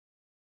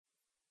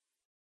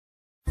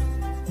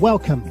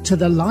Welcome to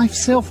the Life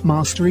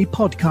Self-Mastery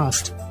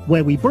Podcast,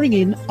 where we bring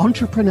in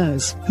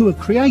entrepreneurs who have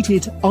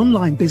created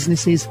online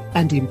businesses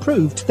and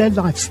improved their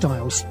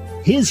lifestyles.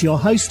 Here's your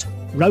host,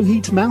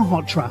 Rohit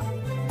Malhotra.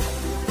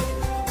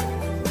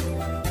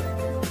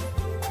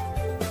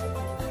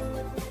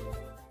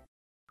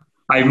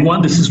 Hi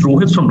everyone, this is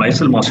Rohit from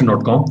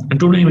lifeselfmastering.com, and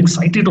today I'm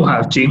excited to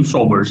have James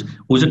Roberts,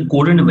 who is a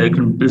Korean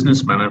American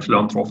businessman and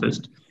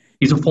philanthropist.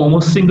 He's a former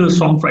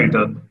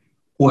singer-songwriter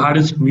who had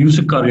his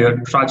music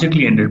career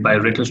tragically ended by a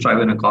reckless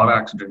driver in a car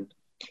accident.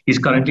 He's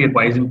currently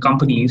advising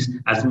companies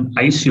as an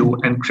ICO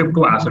and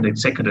crypto asset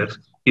executive.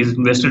 He's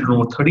invested in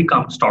over 30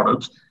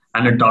 startups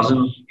and a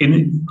dozen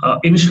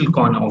initial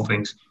coin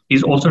offerings.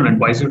 He's also an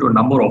advisor to a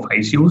number of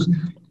ICOs.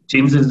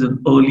 James is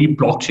an early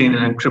blockchain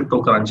and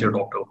cryptocurrency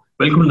adopter.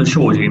 Welcome to the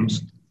show,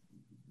 James.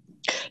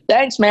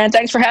 Thanks, man.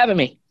 Thanks for having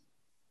me.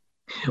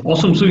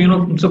 Awesome. So,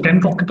 can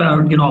you talk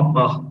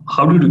about,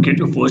 how did you get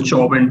your first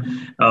job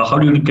and how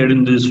did you get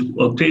in this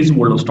crazy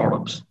world of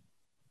startups?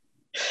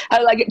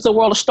 I like it's the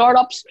world of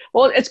startups.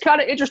 Well, it's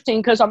kind of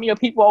interesting because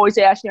people always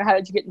ask, how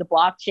did you get into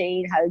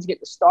blockchain? How did you get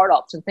into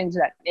startups and things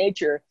of that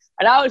nature?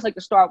 And I always like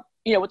to start,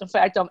 with the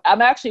fact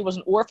I'm actually was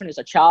an orphan as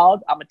a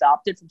child. I'm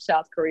adopted from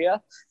South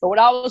Korea. But when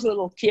I was a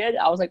little kid,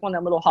 I was like one of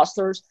them little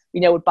hustlers,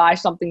 would buy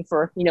something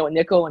for, a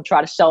nickel and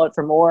try to sell it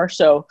for more.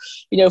 So,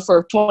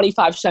 for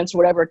 25 cents or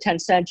whatever, 10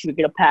 cents, you could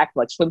get a pack of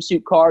like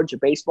swimsuit cards or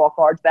baseball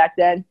cards back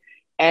then.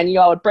 And,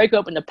 I would break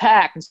open the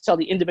pack and sell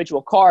the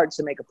individual cards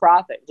to make a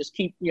profit. Just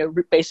keep,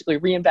 basically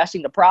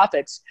reinvesting the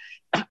profits.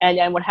 And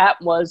then what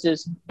happened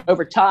is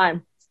over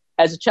time,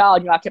 as a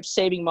child, I kept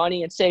saving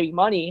money.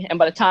 And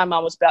by the time I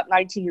was about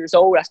 19 years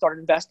old, I started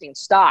investing in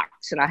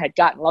stocks. And I had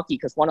gotten lucky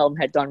because one of them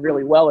had done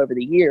really well over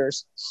the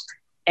years.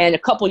 And a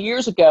couple of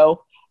years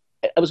ago,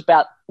 it was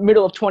about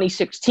middle of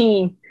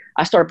 2016,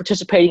 I started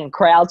participating in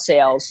crowd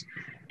sales.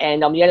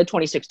 And the end of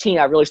 2016,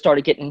 I really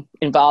started getting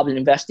involved in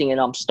investing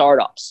in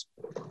startups.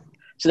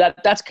 So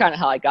that's kind of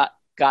how I got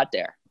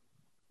there.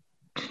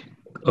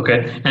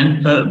 Okay,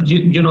 and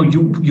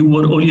you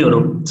were earlier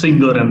a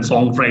singer and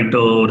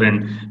songwriter,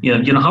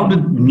 and how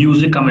did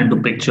music come into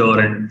picture,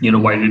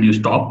 and why did you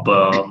stop?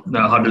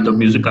 How did the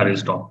music career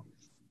stop?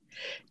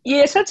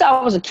 Yeah, since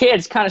I was a kid,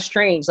 it's kind of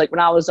strange. Like when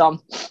I was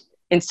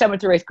in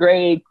 7th or 8th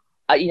grade,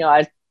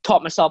 I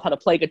taught myself how to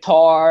play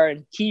guitar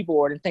and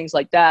keyboard and things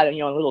like that, and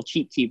a little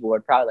cheap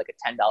keyboard, probably like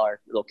a $10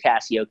 little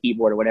Casio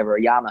keyboard or whatever,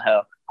 a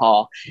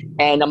Yamaha.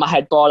 And I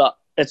had bought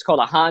it's called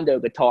a Hondo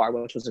guitar,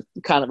 which was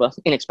a kind of an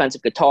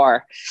inexpensive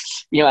guitar,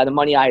 the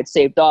money I had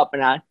saved up.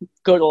 And I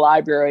go to the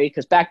library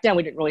because back then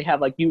we didn't really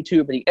have like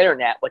YouTube or the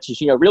internet, which is,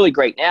 really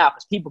great now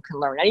because people can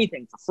learn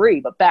anything for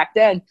free. But back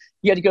then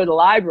you had to go to the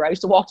library. I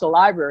used to walk to the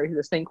library.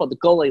 This thing called the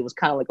Gully. It was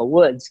kind of like a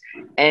woods,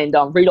 and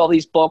read all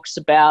these books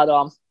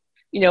about,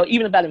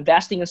 even about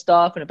investing and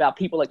stuff and about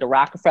people like the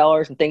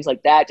Rockefellers and things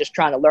like that, just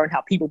trying to learn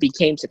how people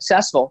became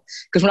successful.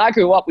 Because when I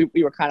grew up,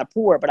 we were kind of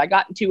poor, but I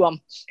got into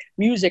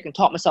music and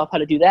taught myself how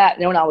to do that.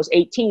 And then when I was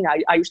 18,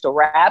 I used to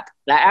rap,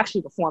 and I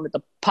actually performed at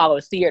the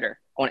Apollo Theater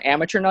on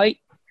amateur night.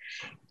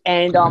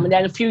 And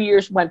then a few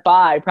years went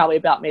by, probably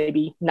about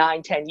maybe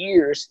 9-10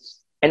 years,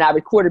 and I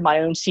recorded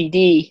my own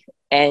CD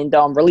and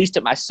released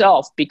it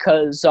myself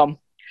because I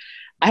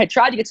had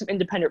tried to get some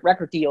independent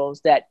record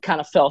deals that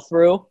kind of fell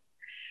through.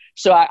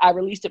 So I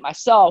released it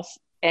myself,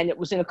 and it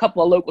was in a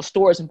couple of local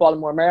stores in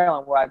Baltimore,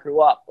 Maryland, where I grew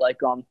up, like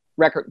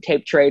Record and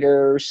Tape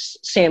Traders,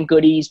 Sam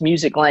Goody's,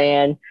 Music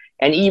Land,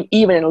 and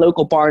even in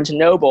local Barnes &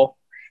 Noble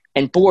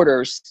and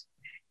Borders.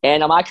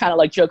 And I kind of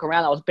like joke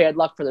around. I was bad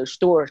luck for those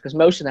stores because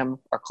most of them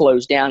are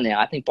closed down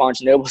now. I think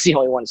Barnes & Noble is the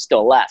only one that's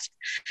still left.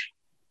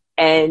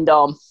 And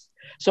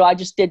so I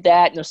just did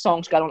that, and the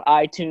songs got on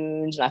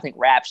iTunes, and I think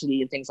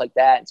Rhapsody and things like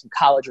that, and some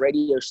college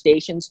radio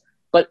stations.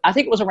 But I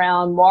think it was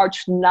around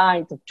March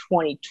 9th of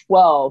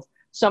 2012,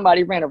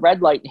 somebody ran a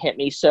red light and hit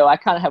me. So I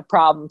kind of have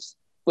problems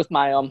with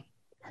my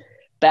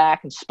back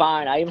and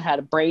spine. I even had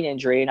a brain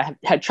injury, and I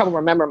had trouble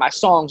remembering my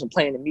songs and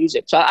playing the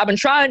music. So I've been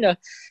trying to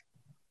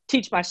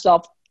teach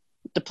myself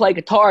to play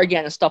guitar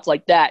again and stuff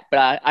like that,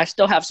 but I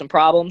still have some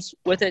problems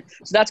with it.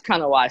 So that's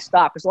kind of why I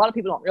stopped, because a lot of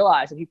people don't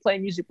realize if you play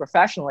music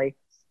professionally,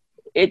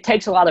 it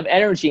takes a lot of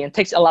energy and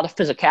takes a lot of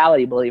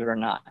physicality, believe it or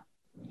not.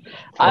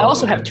 I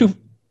also have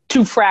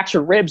two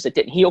fractured ribs that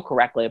didn't heal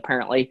correctly,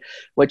 apparently,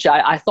 which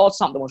I thought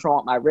something was wrong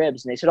with my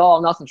ribs. And they said,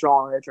 oh, nothing's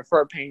wrong. It's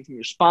referred pain from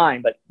your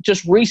spine. But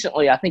just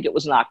recently, I think it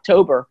was in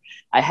October,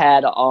 I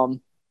had a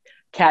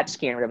CAT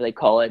scan, whatever they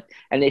call it.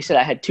 And they said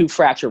I had 2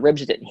 fractured ribs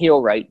that didn't heal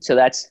right. So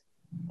that's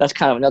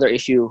kind of another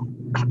issue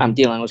I'm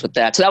dealing with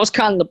that. So that was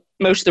kind of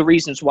most of the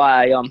reasons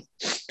why I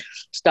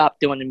stopped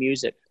doing the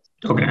music.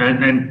 Okay,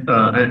 and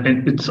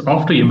it's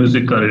after your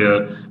music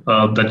career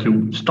that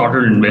you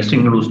started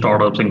investing into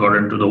startups and got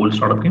into the whole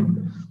startup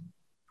game?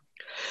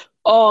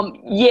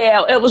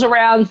 Yeah, it was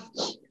around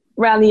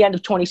the end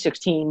of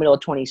 2016, middle of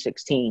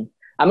 2016.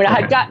 I mean,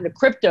 I had gotten to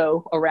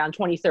crypto around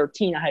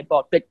 2013. I had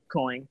bought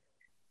Bitcoin,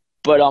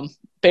 but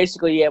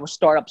basically, yeah, it was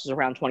startups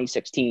around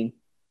 2016.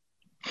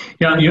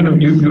 Yeah,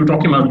 you're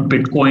talking about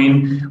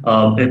Bitcoin.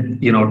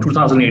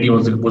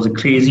 2018 was a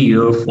crazy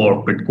year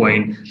for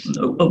Bitcoin.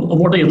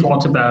 What are your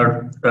thoughts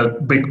about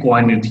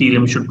Bitcoin,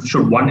 Ethereum?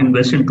 Should one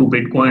invest into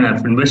Bitcoin?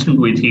 I've invested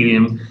into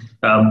Ethereum,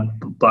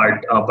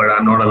 but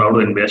I'm not allowed to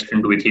invest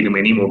into Ethereum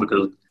anymore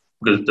because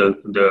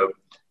the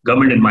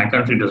government in my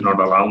country does not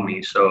allow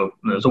me. So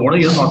what are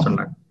your thoughts on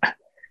that?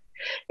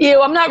 Yeah,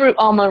 well,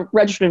 I'm a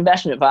registered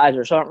investment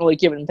advisor, so I don't really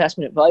give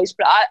investment advice.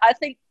 But I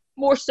think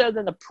more so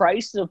than the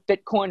price of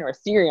Bitcoin or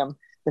Ethereum,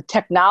 the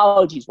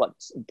technology is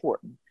what's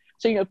important.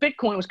 So,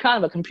 Bitcoin was kind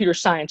of a computer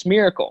science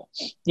miracle,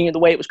 the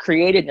way it was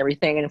created and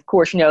everything. And of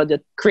course,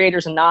 the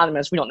creator's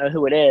anonymous. We don't know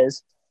who it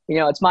is.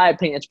 It's my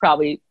opinion. It's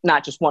probably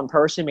not just one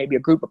person, maybe a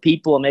group of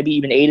people, and maybe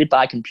even aided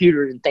by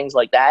computers and things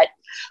like that.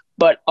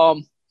 But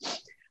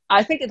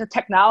I think that the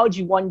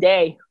technology one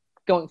day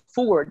going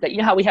forward, that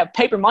how we have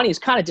paper money is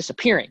kind of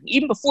disappearing.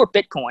 Even before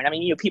Bitcoin, I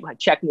mean, people had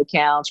checking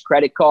accounts,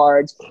 credit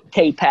cards,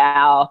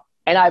 PayPal.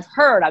 And I've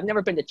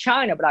never been to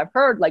China, but I've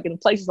heard like in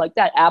places like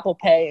that, Apple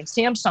Pay and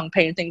Samsung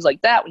Pay and things like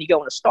that, when you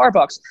go into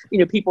Starbucks,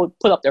 people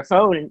put up their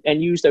phone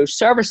and use those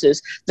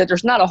services, that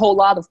there's not a whole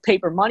lot of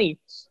paper money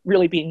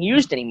really being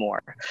used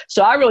anymore.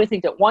 So I really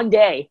think that one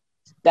day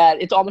that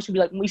it's almost going to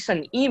be like when we send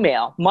an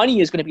email, money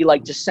is going to be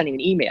like just sending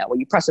an email where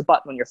you press a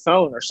button on your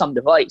phone or some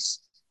device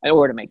in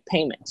order to make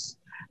payments.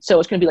 So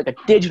it's going to be like a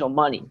digital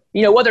money,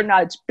 whether or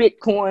not it's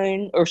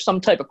Bitcoin or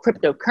some type of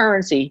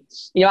cryptocurrency,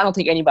 I don't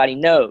think anybody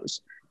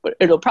knows. But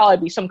it'll probably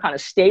be some kind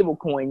of stable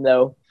coin,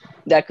 though,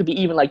 that could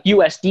be even like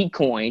USD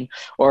coin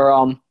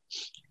or,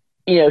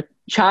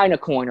 China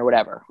coin or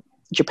whatever,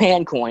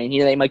 Japan coin.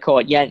 They might call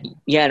it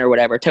yen or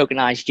whatever,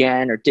 tokenized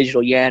yen or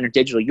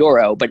digital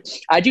euro. But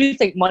I do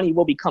think money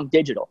will become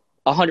digital,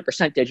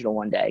 100% digital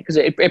one day, because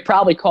it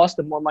probably costs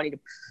them more money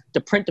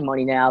to print the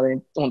money now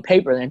than on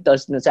paper than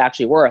it's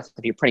actually worth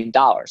if you're printing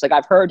dollars. Like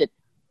I've heard that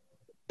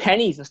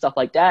pennies and stuff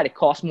like that, it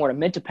costs more to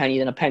mint a penny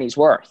than a penny's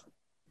worth.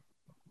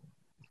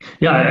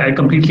 Yeah, I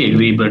completely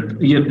agree. But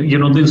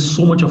there's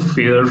so much of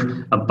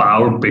fear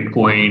about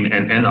Bitcoin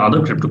and other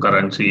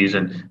cryptocurrencies,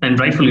 and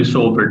rightfully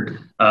so.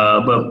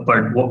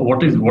 But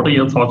what are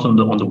your thoughts on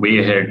the way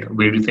ahead?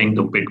 Where do you think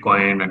the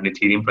Bitcoin and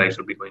Ethereum price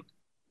will be going?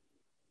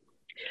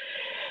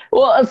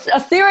 Well,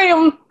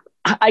 Ethereum,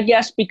 I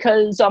guess,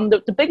 because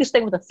the biggest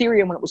thing with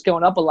Ethereum when it was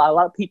going up a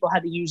lot of people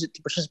had to use it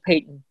to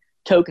participate in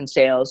token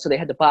sales, so they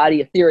had to buy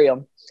the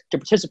Ethereum to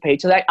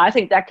participate. So I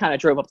think that kind of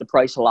drove up the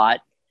price a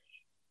lot.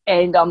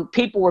 And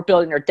people were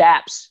building their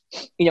dApps,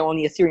 on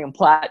the Ethereum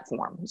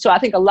platform. So I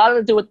think a lot of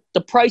to do with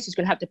the price is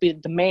going to have to be the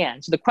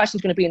demand. So the question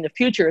is going to be in the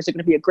future, is it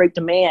going to be a great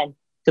demand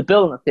to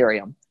build an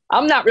Ethereum?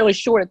 I'm not really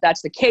sure that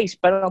that's the case,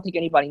 but I don't think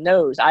anybody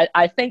knows.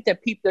 I think that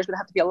there's going to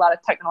have to be a lot of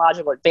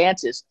technological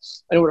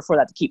advances in order for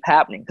that to keep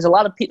happening. Because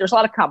there's a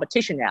lot of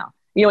competition now.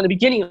 In the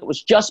beginning, it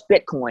was just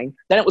Bitcoin.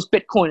 Then it was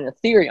Bitcoin and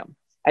Ethereum.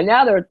 And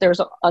now there's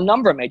a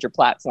number of major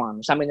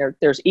platforms. I mean,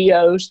 there's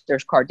EOS,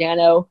 there's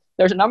Cardano.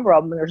 There's a number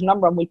of them. There's a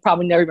number of them we've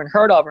probably never even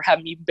heard of or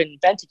haven't even been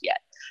invented yet.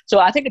 So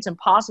I think it's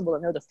impossible to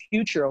know the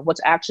future of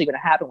what's actually going to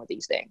happen with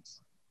these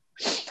things.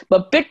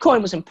 But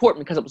Bitcoin was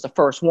important because it was the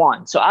first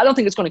one. So I don't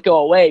think it's going to go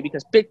away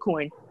because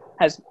Bitcoin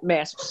has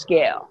massive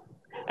scale.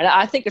 And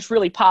I think it's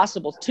really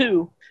possible,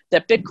 too,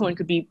 that Bitcoin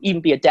could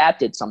even be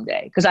adapted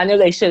someday. Because I know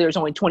they say there's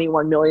only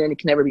 21 million. It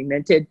can never be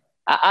minted.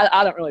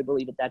 I don't really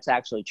believe that that's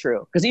actually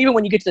true. Because even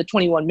when you get to the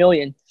 21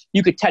 million,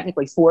 you could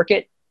technically fork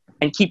it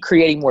and keep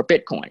creating more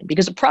Bitcoin.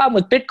 Because the problem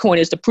with Bitcoin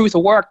is the proof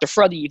of work, the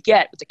further you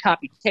get with the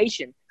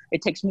computation,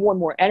 it takes more and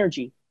more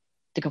energy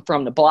to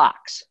confirm the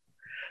blocks.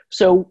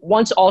 So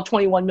once all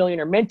 21 million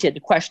are minted, the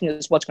question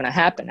is what's going to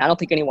happen? I don't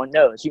think anyone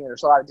knows.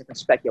 There's a lot of different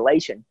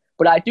speculation.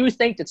 But I do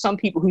think that some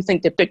people who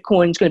think that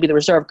Bitcoin is going to be the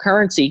reserve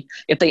currency,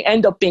 if they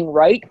end up being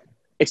right,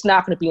 it's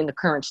not going to be in the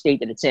current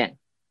state that it's in.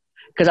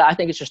 Because I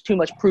think it's just too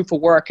much proof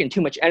of work and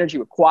too much energy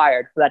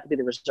required for that to be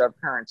the reserve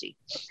currency.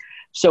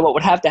 So what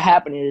would have to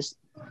happen is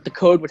the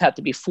code would have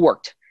to be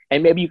forked.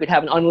 And maybe you could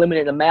have an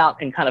unlimited amount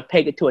and kind of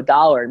peg it to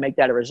 $1 and make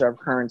that a reserve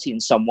currency in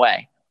some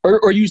way.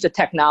 Or use the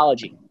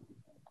technology.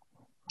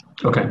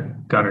 Okay,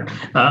 got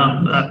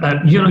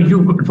it.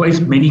 You advise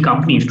many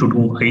companies to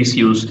do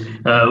ICOs.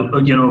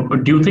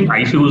 Do you think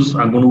ICOs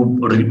are going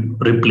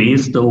to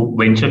replace the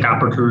venture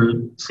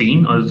capital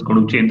scene, or is it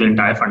going to change the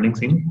entire funding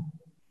scene?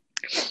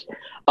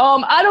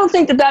 I don't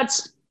think that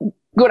that's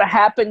going to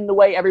happen the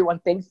way everyone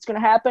thinks it's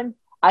going to happen.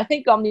 I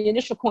think the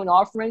initial coin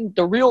offering,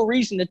 the real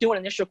reason to do an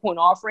initial coin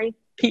offering,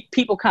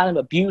 people kind of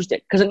abused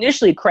it. Because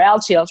initially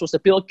crowd sales was to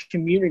build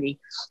community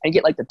and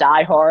get like the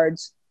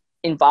diehards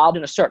involved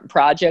in a certain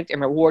project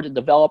and reward the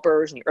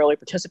developers and the early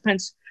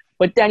participants.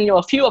 But then,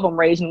 a few of them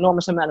raised an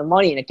enormous amount of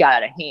money and it got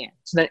out of hand.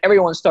 So then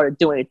everyone started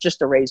doing it just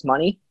to raise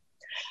money.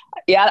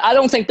 Yeah, I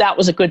don't think that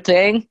was a good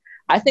thing.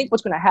 I think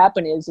what's going to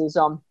happen is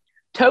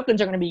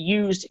tokens are going to be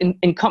used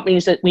in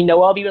companies that we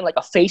know of, even like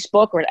a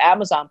Facebook or an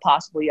Amazon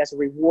possibly as a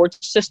reward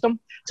system.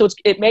 So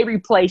it may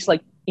replace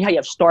like, you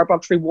have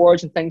Starbucks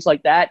rewards and things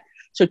like that.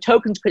 So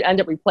tokens could end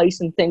up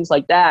replacing things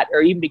like that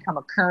or even become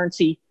a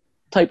currency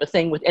type of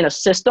thing within a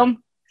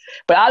system.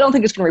 But I don't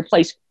think it's going to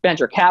replace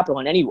venture capital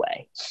in any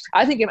way.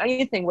 I think if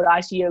anything, what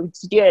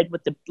ICOs did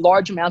with the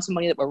large amounts of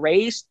money that were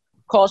raised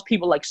caused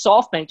people like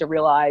SoftBank to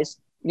realize,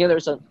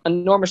 there's an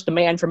enormous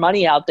demand for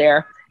money out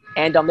there.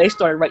 And they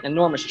started writing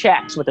enormous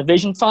checks with the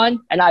Vision Fund.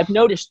 And I've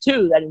noticed,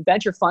 too, that in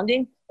venture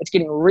funding, it's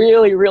getting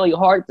really, really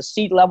hard at the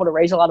seed level to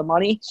raise a lot of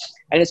money.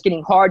 And it's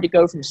getting hard to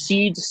go from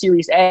seed to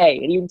Series A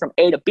and even from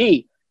A to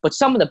B. But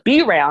some of the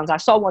B rounds, I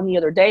saw one the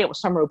other day, it was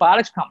some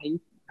robotics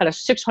company, had a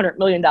 $600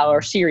 million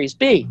Series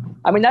B.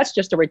 I mean, that's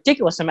just a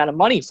ridiculous amount of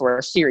money for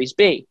a Series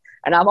B.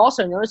 And I'm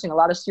also noticing a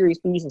lot of Series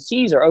Bs and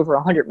Cs are over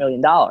 $100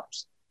 million.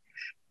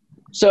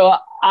 So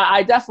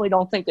I definitely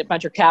don't think that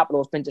venture capital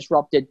has been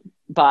disrupted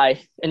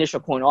by initial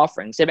coin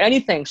offerings. If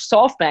anything,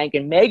 SoftBank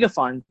and mega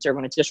funds are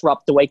going to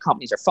disrupt the way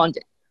companies are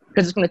funded,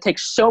 because it's going to take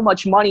so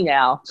much money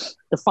now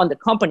to fund a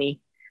company.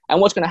 And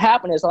what's going to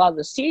happen is a lot of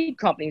the seed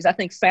companies, I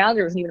think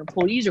founders and even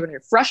employees are going to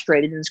get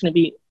frustrated, and it's going to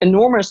be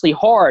enormously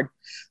hard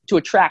to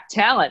attract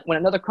talent when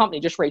another company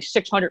just raised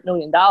 $600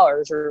 million.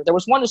 Or there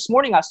was one this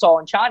morning I saw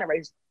in China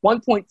raised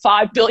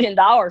 $1.5 billion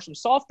from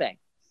SoftBank.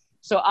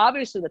 So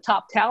obviously the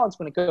top talent's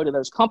going to go to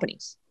those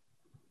companies.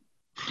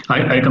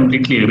 I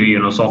completely agree.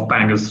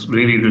 SoftBank is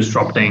really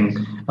disrupting,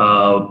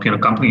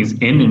 companies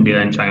in India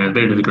and China. It's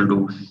very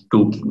difficult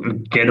to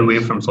get away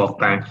from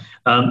SoftBank.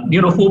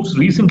 Forbes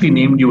recently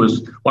named you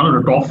as one of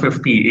the top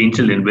 50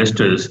 angel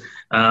investors.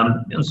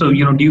 So,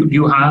 do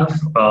you have,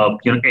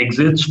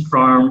 exits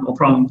from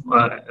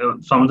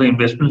some of the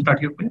investments that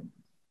you've made?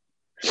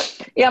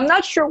 Yeah, I'm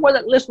not sure where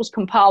that list was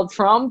compiled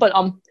from, but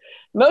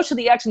most of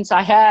the exits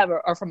I have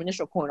are from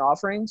initial coin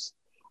offerings.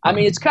 I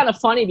mean, it's kind of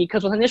funny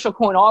because with initial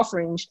coin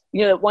offerings,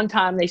 at one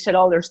time they said,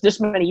 there's this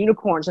many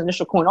unicorns in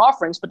initial coin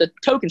offerings, but the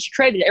tokens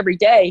traded every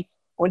day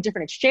on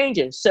different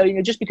exchanges. So,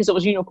 just because it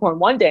was a unicorn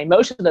one day,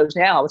 most of those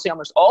now, I would say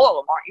almost all of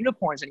them aren't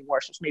unicorns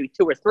anymore. So it's maybe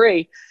 2 or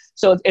 3.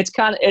 So it's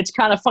kind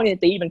of funny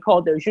that they even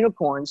called those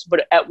unicorns.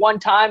 But at one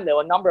time,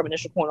 though, a number of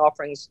initial coin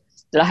offerings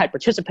that I had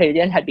participated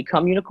in had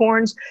become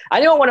unicorns.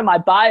 I know in one of my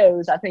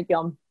bios, I think,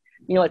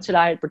 it said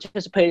I had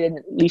participated in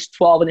at least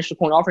 12 initial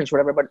coin offerings or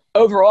whatever. But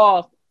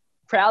overall,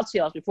 crowd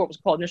sales before it was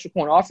called initial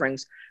coin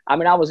offerings, I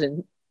mean, I was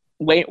in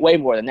way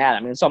more than that. I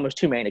mean, it's almost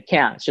 2 million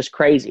accounts. It's just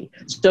crazy.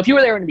 So if you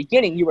were there in the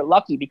beginning, you were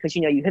lucky because,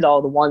 you hit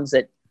all the ones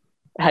that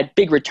had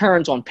big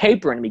returns on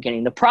paper in the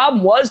beginning. The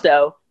problem was,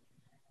 though,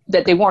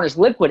 that they weren't as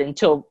liquid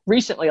until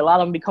recently. A lot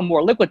of them become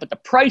more liquid, but the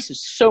price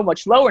is so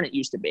much lower than it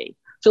used to be.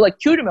 So like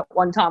Qtum at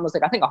one time was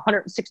like, I think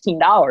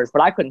 $116,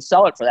 but I couldn't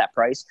sell it for that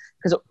price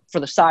for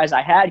the size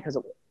I had because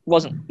it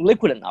wasn't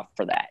liquid enough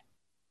for that.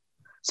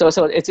 So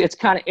it's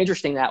kind of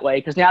interesting that way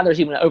because now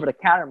there's even an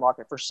over-the-counter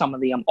market for some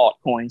of the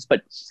altcoins.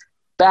 But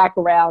back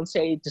around,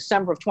 say,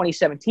 December of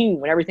 2017,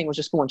 when everything was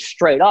just going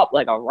straight up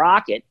like a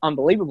rocket,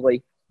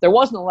 unbelievably, there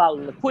wasn't a lot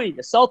of liquidity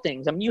to sell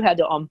things. I mean, you had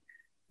to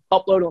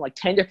upload on like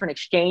 10 different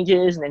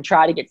exchanges and then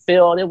try to get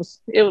filled. It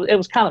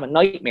was kind of a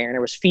nightmare, and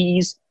there was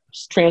fees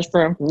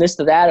transferring from this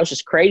to that. It was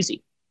just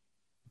crazy.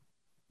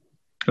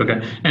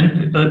 Okay.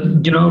 And,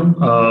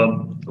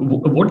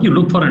 what do you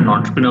look for in an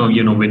entrepreneur,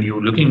 when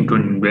you're looking to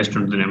invest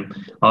into them?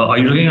 Are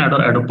you looking at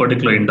a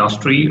particular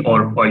industry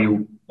or are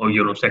you,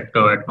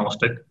 sector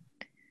agnostic?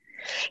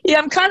 Yeah,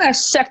 I'm kind of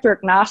sector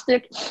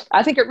agnostic.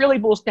 I think it really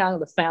boils down to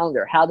the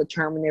founder, how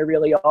determined they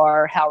really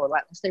are, how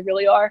relentless they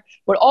really are.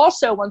 But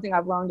also one thing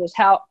I've learned is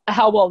how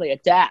well they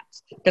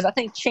adapt. Because I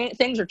think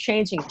things are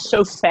changing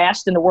so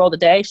fast in the world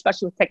today,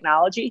 especially with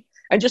technology,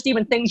 and just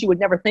even things you would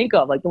never think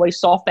of, like the way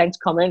SoftBank's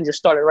come in and just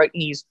started writing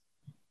these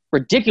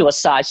ridiculous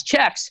sized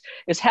checks,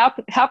 is how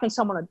can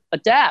someone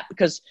adapt?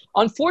 Because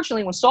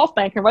unfortunately, when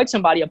SoftBank can write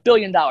somebody $1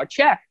 billion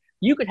check,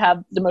 you could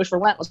have the most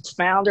relentless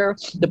founder,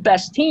 the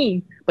best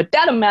team, but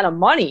that amount of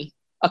money,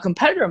 a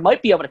competitor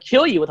might be able to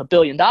kill you with $1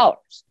 billion.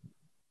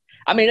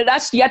 I mean,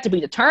 that's yet to be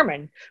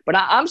determined, but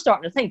I'm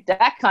starting to think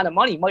that kind of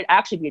money might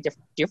actually be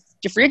a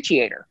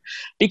differentiator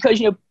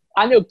because,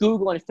 I know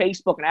Google and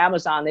Facebook and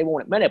Amazon, they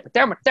won't admit it, but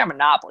they're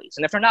monopolies.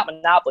 And if they're not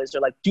monopolies, they're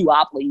like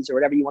duopolies or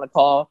whatever you want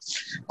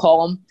to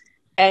call them.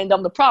 And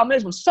the problem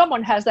is when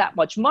someone has that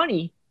much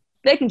money,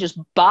 they can just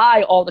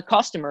buy all the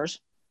customers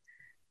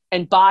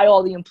and buy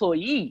all the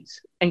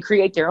employees and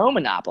create their own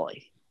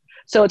monopoly.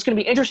 So it's going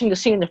to be interesting to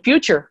see in the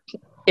future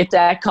if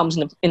that comes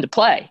into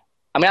play.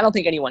 I mean, I don't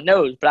think anyone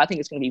knows, but I think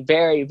it's going to be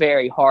very,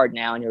 very hard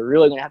now. And you're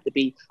really going to have to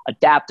be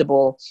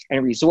adaptable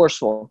and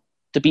resourceful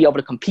to be able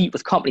to compete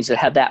with companies that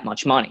have that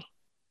much money.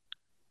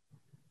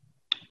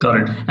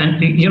 Got it.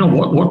 And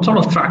what sort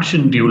of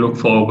traction do you look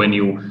for when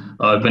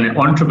an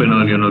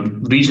entrepreneur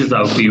reaches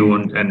out to you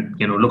and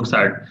looks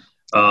at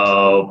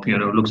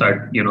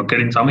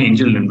getting some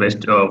angel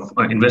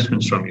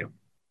investments from you?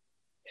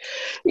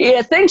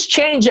 Yeah, things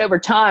change over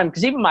time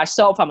because even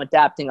myself, I'm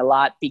adapting a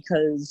lot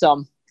because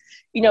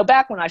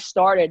back when I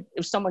started,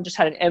 if someone just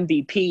had an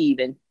MVP,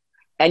 then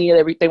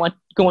they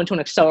go into an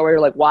accelerator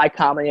like Y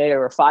Combinator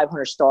or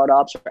 500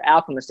 Startups or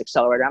Alchemist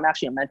Accelerator. I'm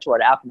actually a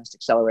mentor at Alchemist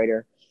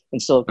Accelerator in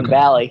Silicon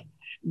Valley.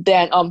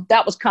 Then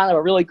that was kind of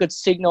a really good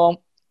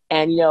signal.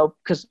 And,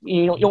 because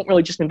you don't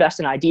really just invest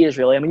in ideas,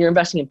 really. I mean, you're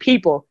investing in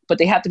people, but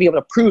they have to be able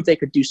to prove they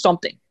could do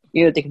something.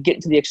 They could get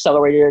into the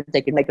accelerator,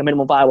 they could make a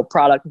minimum viable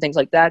product and things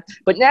like that.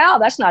 But now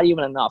that's not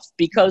even enough,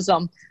 because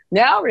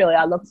now really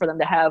I look for them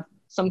to have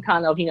some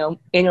kind of,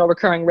 annual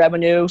recurring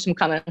revenue, some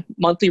kind of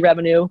monthly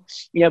revenue,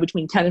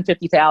 between 10 and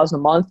 50,000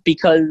 a month,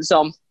 because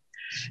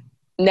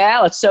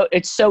now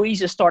it's so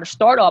easy to start a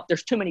startup.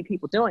 There's too many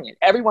people doing it.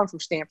 Everyone from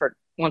Stanford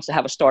wants to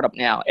have a startup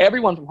now.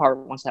 Everyone from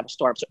Harvard wants to have a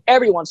startup. So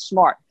everyone's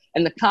smart,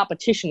 and the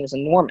competition is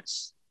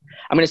enormous.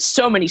 I mean, it's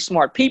so many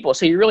smart people.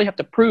 So you really have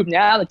to prove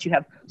now that you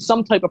have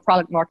some type of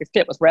product market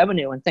fit with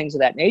revenue and things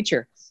of that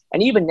nature.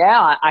 And even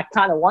now, I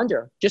kind of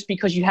wonder, just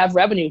because you have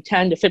revenue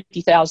 10 to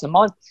 50,000 a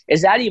month,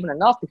 is that even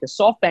enough? Because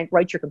SoftBank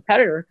writes your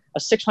competitor a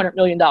 $600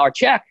 million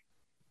check.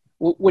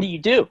 What do you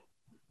do?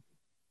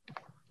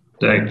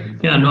 Right.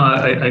 Yeah, no,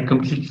 I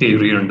completely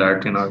agree on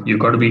that. You've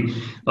got to be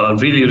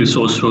really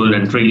resourceful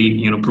and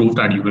really, prove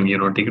that you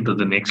can, take it to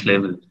the next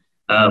level.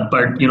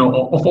 But,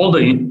 of all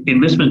the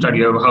investments that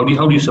you have, how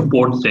do you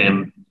support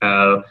them,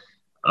 and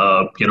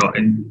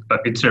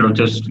instead of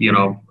just,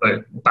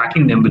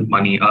 backing them with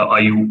money?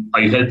 Are you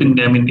helping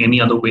them in any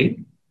other way?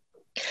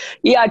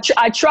 Yeah,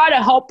 I try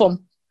to help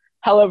them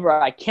however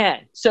I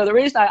can. So the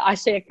reason I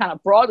say it kind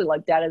of broadly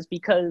like that is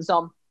because,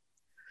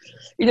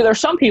 there's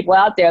some people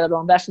out there that will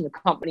invest in the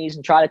companies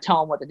and try to tell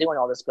them what to do and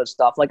all this good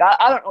stuff. Like,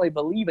 I don't really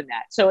believe in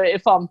that. So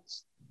if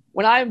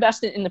when I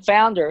invest in the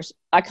founders,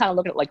 I kind of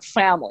look at it like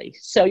family.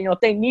 So, if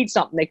they need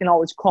something, they can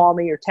always call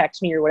me or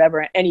text me or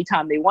whatever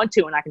anytime they want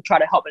to, and I can try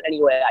to help in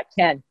any way I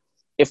can,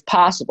 if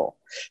possible.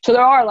 So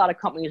there are a lot of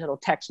companies that will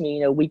text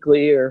me,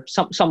 weekly, or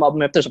some of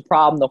them, if there's a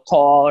problem, they'll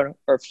call,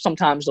 or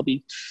sometimes they'll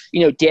be,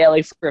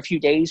 daily for a few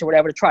days or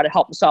whatever to try to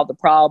help them solve the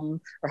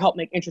problem or help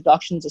make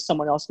introductions if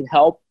someone else can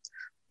help,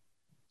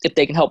 if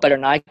they can help better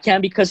than I can,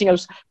 because,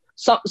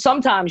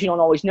 sometimes you don't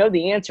always know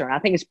the answer. And I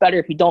think it's better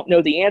if you don't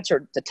know the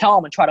answer to tell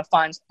them and try to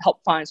help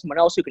find someone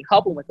else who can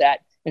help them with that,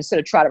 instead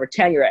of try to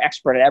pretend you're an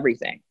expert at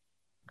everything.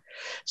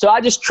 So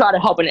I just try to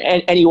help in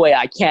any way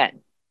I can.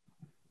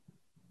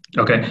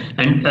 Okay.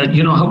 And,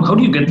 how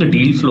do you get the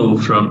deal flow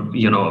from,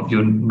 you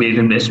made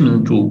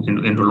investment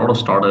into a lot of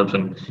startups,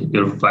 and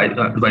you're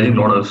advising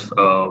a lot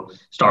of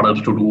startups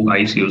to do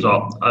ICOs,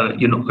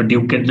 or, do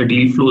you get the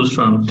deal flows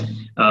from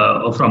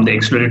the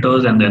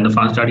accelerators and then the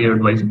funds that you're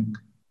advising?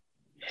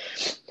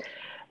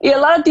 Yeah, a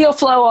lot of deal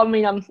flow. I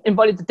mean, I'm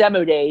invited to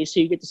demo days,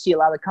 so you get to see a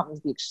lot of companies,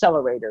 the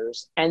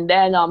accelerators. And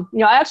then, I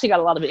actually got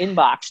a lot of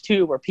inbox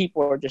too, where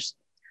people are just,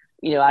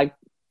 I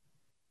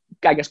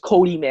guess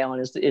cold emailing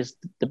is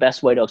the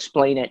best way to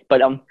explain it.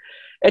 But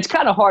it's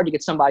kind of hard to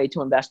get somebody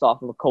to invest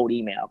off of a cold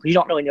email, because you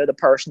don't really know the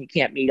person, you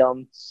can't meet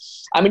them.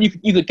 I mean,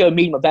 you could go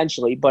meet them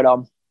eventually, but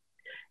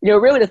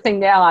really the thing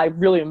now I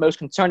really am most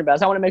concerned about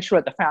is I want to make sure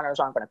that the founders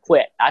aren't going to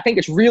quit. I think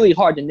it's really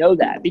hard to know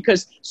that,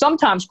 because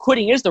sometimes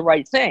quitting is the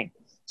right thing.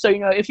 So,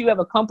 if you have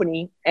a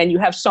company and you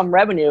have some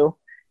revenue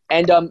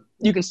and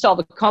you can sell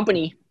the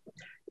company,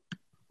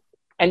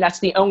 and that's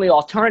the only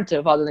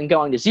alternative other than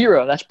going to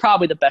zero, that's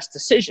probably the best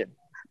decision.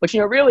 But,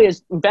 really,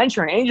 as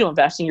venture and angel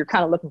investing, you're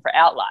kind of looking for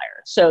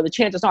outliers. So the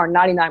chances are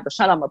 99% of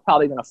them are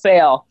probably going to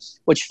fail,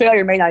 which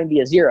failure may not even be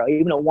a zero.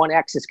 Even a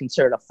 1x is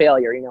considered a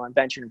failure, in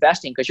venture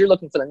investing, because you're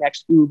looking for the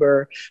next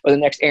Uber or the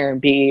next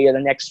Airbnb or the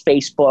next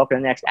Facebook or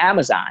the next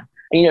Amazon.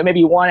 And,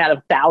 maybe 1 out of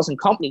 1,000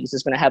 companies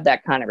is going to have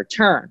that kind of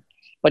return.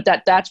 But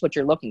that's what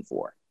you're looking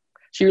for.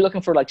 So you're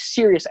looking for like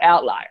serious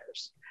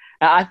outliers.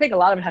 I think a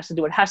lot of it has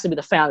to be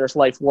the founder's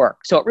life work.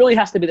 So it really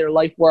has to be their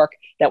life work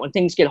that when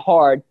things get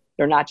hard,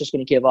 they're not just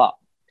going to give up.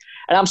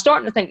 And I'm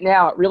starting to think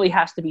now it really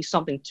has to be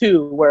something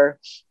too, where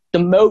the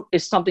moat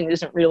is something that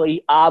isn't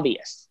really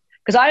obvious.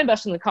 Because I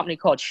invest in a company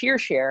called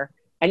ShearShare,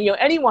 and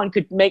anyone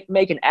could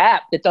make an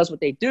app that does what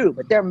they do,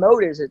 but their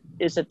moat is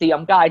that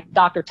the guy,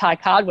 Dr. Ty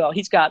Codwell,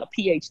 he's got a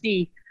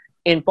PhD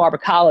in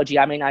barbacology.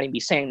 I may not even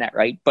be saying that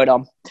right, but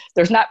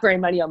there's not very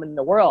many of them in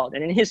the world.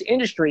 And in his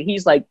industry,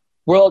 he's like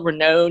world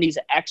renowned. He's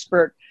an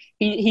expert.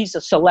 He's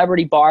a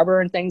celebrity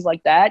barber and things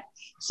like that.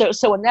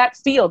 So in that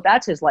field,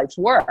 that's his life's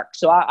work.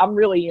 So I'm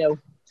really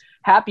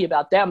happy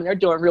about them, and they're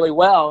doing really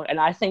well. And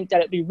I think that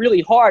it'd be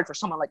really hard for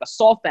someone like a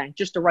SoftBank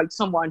just to write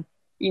someone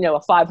a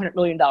 $500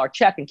 million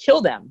check and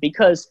kill them,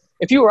 because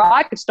if you or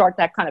I could start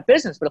that kind of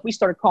business, but if we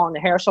started calling the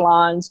hair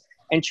salons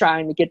and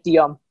trying to get the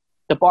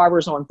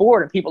barbers on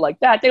board and people like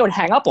that, they would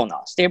hang up on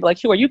us. They'd be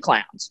like, who are you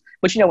clowns?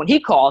 But, when he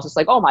calls, it's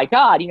like, oh my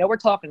God, we're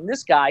talking to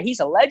this guy. He's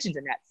a legend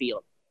in that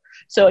field.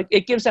 So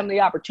it gives them the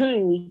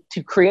opportunity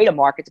to create a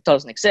market that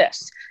doesn't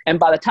exist. And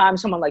by the time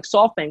someone like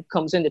SoftBank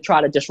comes in to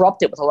try to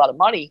disrupt it with a lot of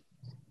money,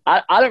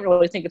 I don't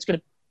really think it's going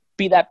to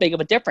be that big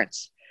of a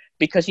difference,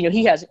 because,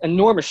 he has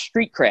enormous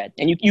street cred,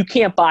 and you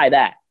can't buy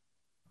that.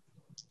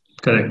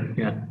 Correct.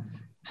 Yeah.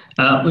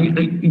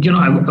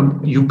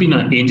 You've been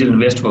an angel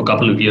investor for a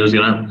couple of years.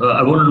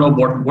 I want to know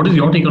what is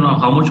your take on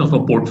how much of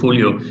a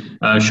portfolio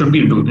should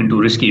be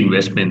into risky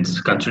investments,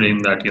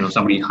 considering that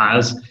somebody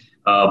has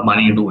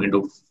money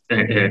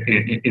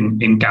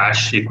in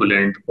cash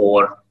equivalent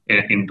or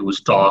into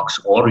stocks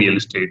or real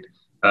estate.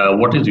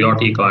 What is your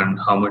take on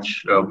how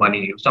much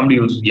money somebody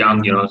who's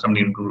young,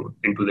 somebody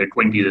into their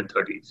 20s and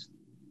 30s?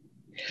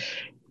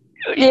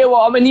 Yeah,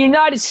 well, I mean, the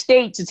United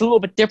States, it's a little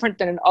bit different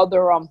than in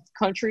other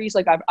countries.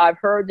 Like I've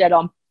heard that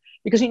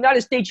because in the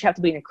United States you have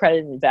to be an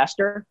accredited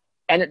investor,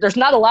 and there's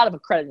not a lot of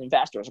accredited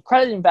investors.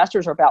 Accredited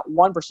investors are about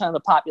 1% of the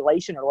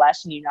population or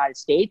less in the United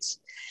States.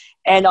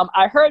 And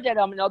I heard that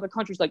in other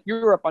countries like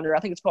Europe, under I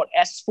think it's called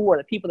S4,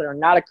 the people that are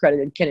not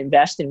accredited can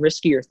invest in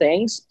riskier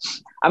things.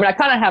 I mean, I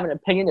kind of have an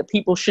opinion that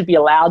people should be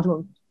allowed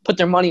to put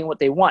their money in what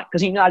they want,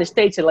 because in the United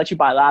States they let you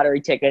buy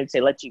lottery tickets,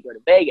 they let you go to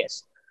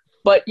Vegas.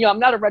 But, I'm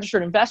not a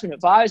registered investment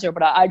advisor,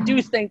 but I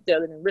do think that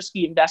in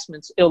risky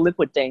investments,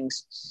 illiquid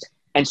things,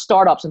 and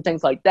startups and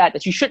things like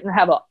that you shouldn't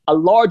have a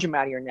large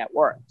amount of your net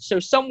worth. So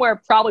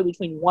somewhere probably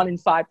between 1% and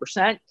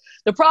 5%.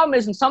 The problem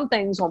is in some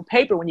things on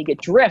paper, when you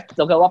get drift,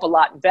 they'll go up a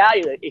lot in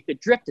value. It could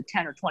drift to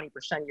 10 or 20%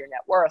 of your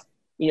net worth,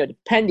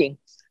 depending.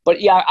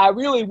 But yeah, I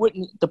really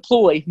wouldn't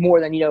deploy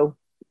more than,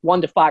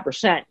 1 to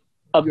 5%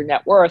 of your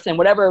net worth and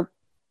whatever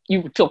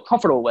you would feel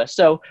comfortable with.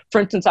 So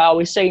for instance, I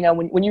always say,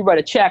 when you write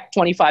a check,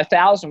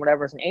 25,000,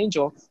 whatever as an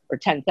angel, or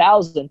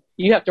 10,000,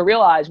 you have to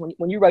realize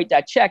when you write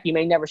that check, you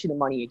may never see the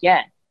money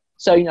again.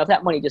 So, if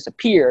that money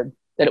disappeared,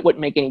 that it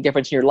wouldn't make any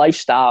difference in your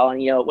lifestyle,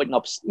 and, it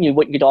you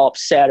wouldn't get all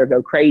upset or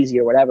go crazy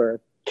or whatever,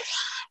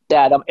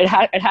 that it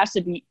has to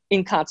be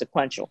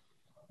inconsequential.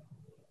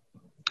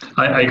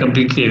 I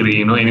completely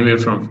agree. Anywhere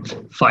from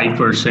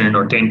 5%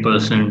 or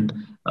 10%,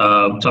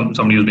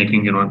 somebody who's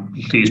making, at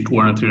least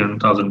 $200,000,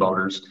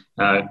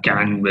 $300,000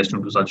 can invest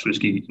into such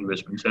risky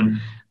investments. And,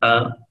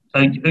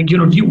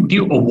 do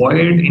you avoid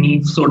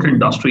any certain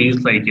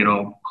industries like,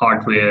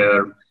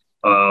 hardware,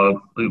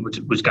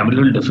 which can be a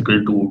little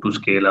difficult to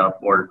scale up,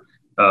 or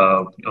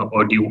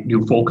do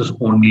you focus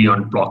only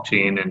on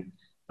blockchain, and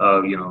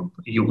do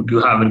you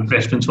have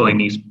investments for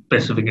any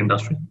specific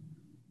industry?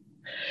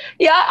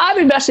 Yeah, I've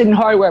invested in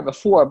hardware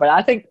before, but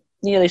I think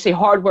they say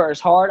hardware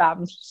is hard.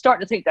 I'm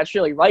starting to think that's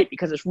really right,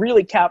 because it's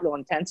really capital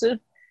intensive,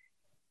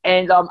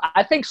 and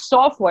I think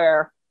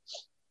software,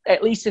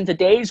 at least in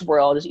today's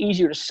world, is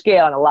easier to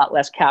scale and a lot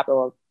less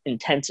capital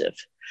intensive.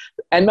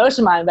 And most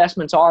of my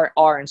investments are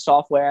in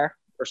software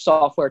or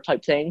software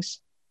type things.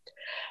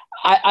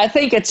 I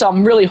think it's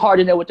really hard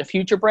to know what the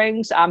future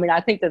brings. I mean, I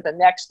think that the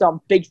next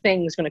big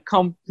thing is going to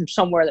come from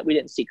somewhere that we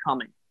didn't see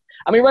coming.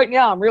 I mean, right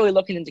now I'm really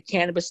looking into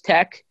cannabis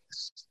tech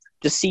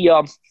to see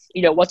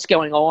what's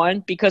going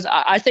on, because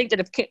I think that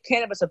if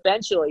cannabis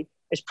eventually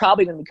is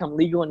probably going to become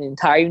legal in the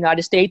entire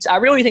United States, I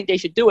really think they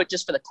should do it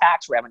just for the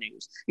tax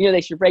revenues.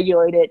 They should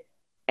regulate it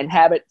and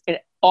have it in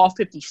all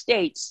 50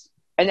 states.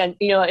 And then,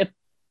 if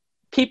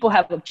people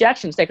have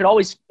objections, they could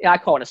always, I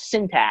call it a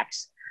sin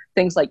tax,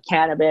 things like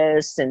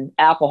cannabis and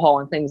alcohol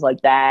and things like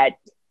that.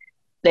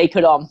 They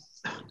could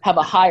have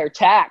a higher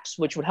tax,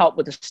 which would help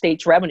with the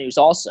state's revenues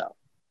also.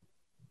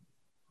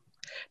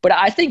 But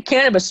I think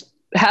cannabis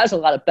has a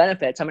lot of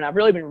benefits. I mean, I've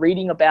really been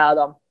reading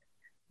about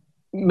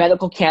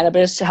medical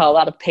cannabis, how a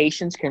lot of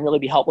patients can really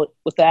be helped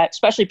with that,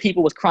 especially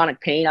people with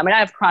chronic pain. I mean, I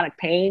have chronic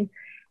pain,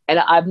 and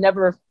I've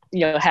never,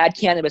 had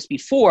cannabis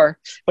before,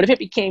 but if it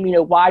became,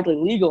 widely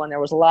legal and there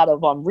was a lot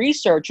of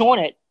research on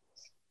it,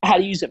 how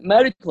to use it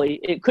medically,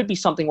 it could be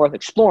something worth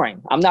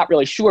exploring. I'm not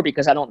really sure,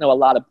 because I don't know a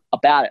lot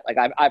about it. Like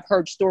I've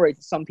heard stories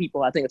that some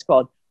people, I think it's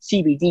called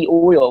CBD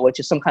oil, which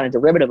is some kind of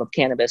derivative of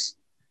cannabis,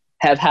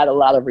 have had a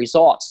lot of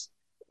results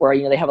where,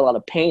 they have a lot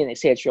of pain and they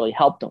say it's really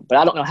helped them. But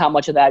I don't know how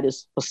much of that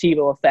is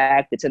placebo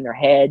effect, it's in their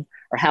head,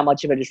 or how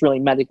much of it is really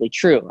medically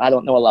true. I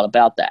don't know a lot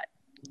about that.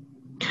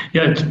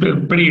 Yeah, it's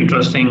pretty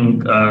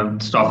interesting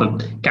stuff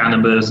with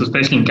cannabis,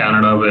 especially in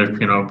Canada, where,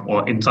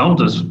 or in some of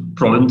those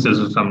provinces,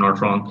 if I'm not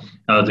wrong,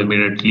 they made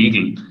it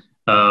legal.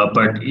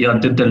 But yeah,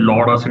 there are a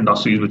lot of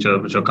industries which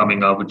are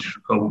coming up, which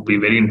will be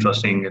very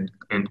interesting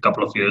in a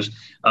couple of years.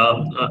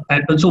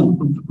 And so,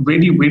 where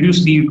do you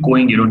see it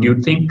going? Do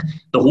you think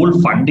the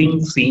whole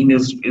funding scene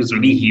is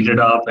really heated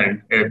up,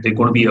 and there's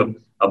going to be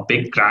a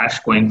big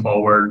crash going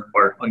forward,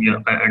 or with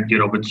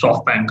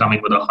SoftBank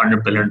coming with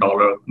 $100 billion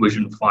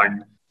vision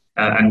fund,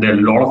 and there are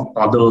a lot of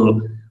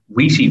other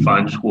VC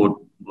funds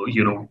who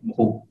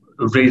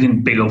are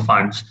raising bigger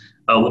funds.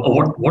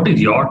 What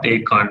is your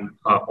take on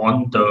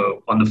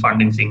the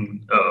funding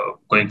thing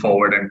going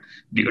forward, and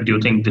do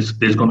you think there's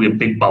going to be a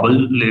big bubble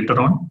later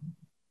on?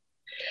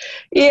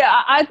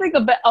 Yeah, I think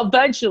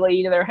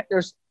eventually,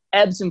 there's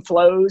ebbs and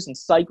flows and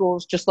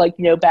cycles, just like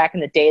back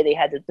in the day they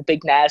had the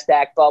big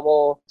NASDAQ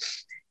bubble,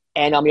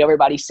 and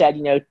everybody said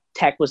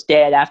tech was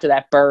dead after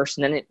that burst,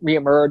 and then it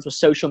reemerged with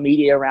social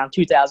media around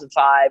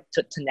 2005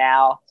 to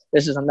now.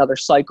 This is another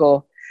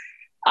cycle.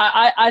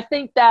 I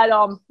think that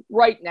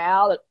right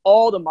now that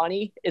all the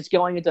money is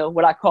going into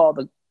what I call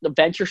the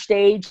venture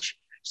stage.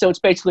 So it's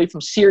basically from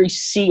Series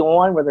C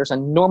on, where there's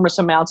enormous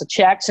amounts of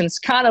checks, and it's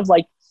kind of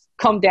like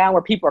come down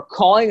where people are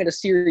calling it a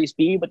Series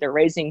B, but they're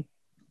raising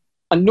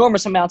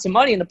enormous amounts of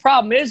money. And the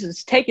problem is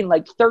it's taken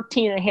like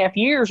 13 and a half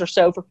years or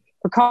so for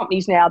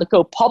companies now to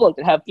go public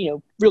that have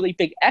really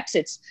big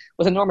exits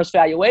with enormous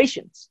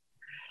valuations.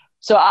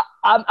 So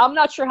I'm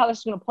not sure how this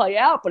is going to play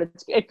out, but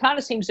it kind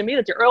of seems to me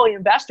that the early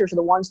investors are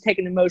the ones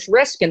taking the most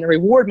risk, and the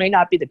reward may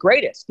not be the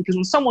greatest, because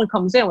when someone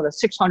comes in with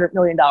a $600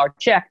 million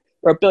check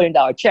or $1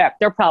 billion check,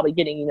 they're probably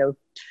getting,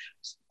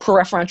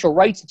 preferential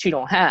rights that you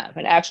don't have,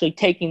 and actually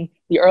taking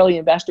the early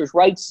investors'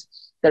 rights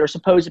that are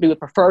supposed to be with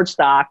preferred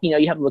stock.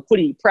 You have a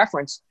liquidity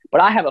preference,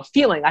 but I have a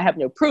feeling, I have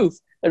no proof,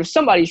 that if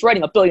somebody's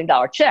writing $1 billion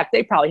check,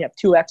 they probably have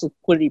 2x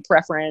liquidity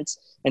preference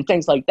and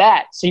things like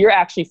that. So you're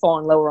actually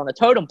falling lower on the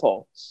totem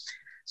pole.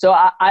 So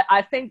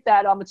I think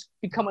that it's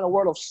becoming a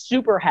world of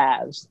super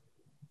haves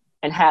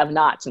and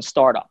have-nots and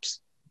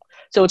startups.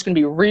 So it's going to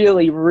be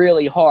really,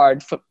 really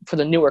hard for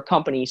the newer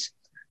companies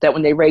that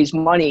when they raise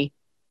money,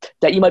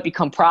 that you might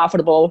become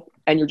profitable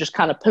and you're just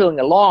kind of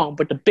piddling along.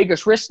 But the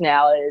biggest risk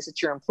now is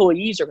that your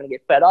employees are going to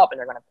get fed up and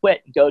they're going to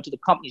quit and go to the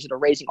companies that are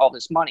raising all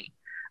this money.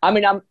 I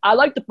mean, I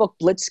like the book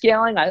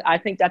Blitzscaling. I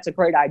think that's a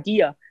great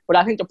idea. But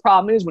I think the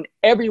problem is when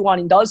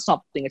everyone does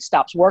something, it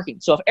stops working.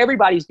 So if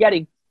everybody's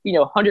getting,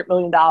 $100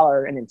 million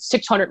and then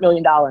 $600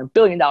 million and $1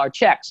 billion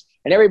checks,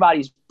 and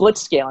everybody's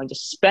blitzscaling,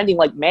 just spending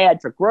like mad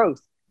for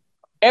growth,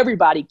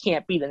 everybody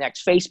can't be the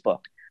next Facebook.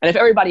 And if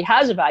everybody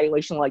has a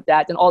valuation like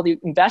that, then all the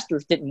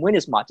investors didn't win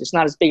as much. It's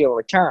not as big of a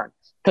return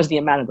because of the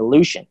amount of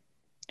dilution.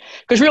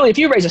 Because really, if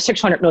you raise a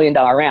 $600 million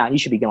round, you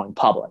should be going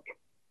public.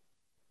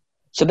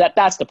 So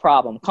that's the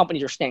problem.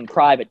 Companies are staying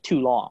private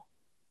too long.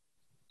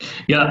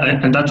 Yeah,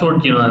 and that's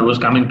what I was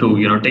coming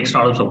to. Tech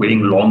startups are waiting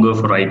longer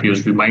for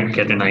IPOs. We might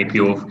get an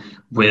IPO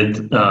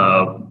with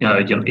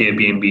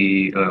Airbnb,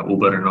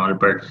 Uber, and all.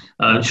 But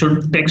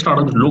should tech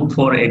startups look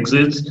for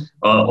exits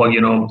or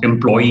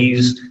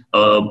employees?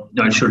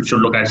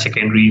 Should look at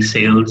secondary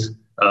sales,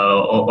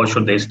 or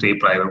should they stay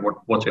private?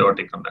 What's your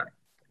take on that?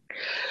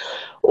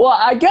 Well,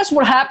 I guess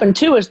what happened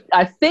too is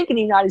I think in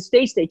the United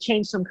States they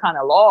changed some kind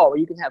of law where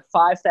you can have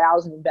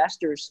 5,000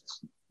 investors,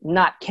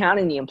 not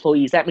counting the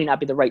employees. That may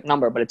not be the right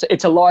number, but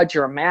it's a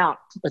larger amount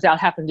without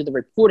having to do the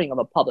reporting of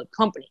a public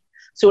company.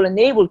 So it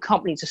enabled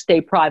companies to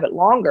stay private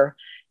longer.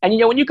 And,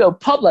 when you go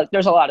public,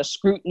 there's a lot of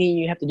scrutiny.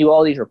 You have to do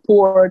all these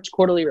reports,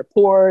 quarterly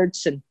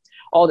reports, and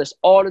all this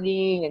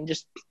auditing and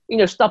just,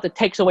 stuff that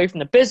takes away from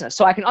the business.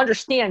 So I can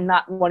understand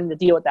not wanting to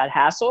deal with that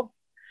hassle.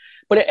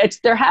 But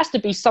there has to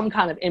be some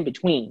kind of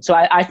in-between. So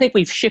I think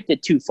we've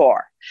shifted too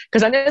far.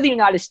 Because I know the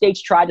United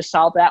States tried to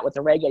solve that with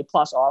the Reg A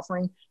Plus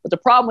offering. But the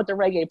problem with the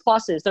Reg A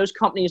Plus is those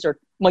companies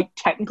might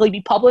technically be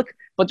public,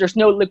 but there's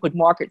no liquid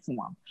market for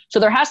them. So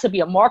there has to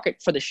be a market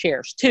for the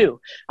shares too.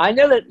 I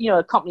know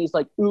that companies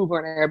like Uber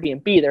and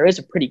Airbnb, there is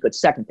a pretty good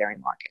secondary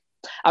market.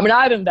 I mean,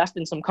 I've invested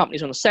in some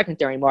companies on the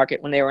secondary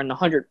market when they were in the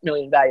 100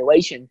 million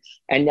valuation,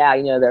 and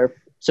now they're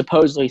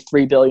supposedly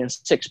 3 billion,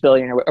 6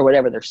 billion, or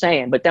whatever they're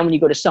saying. But then when you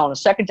go to sell in the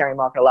secondary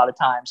market, a lot of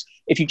times,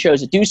 if you chose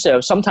to do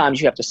so,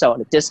 sometimes you have to sell at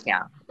a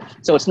discount.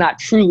 So it's not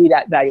truly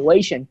that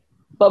valuation.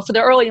 But for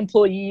the early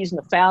employees and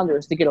the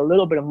founders to get a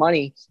little bit of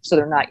money so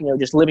they're not,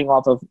 just living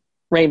off of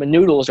ramen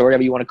noodles or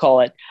whatever you want to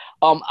call it,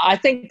 I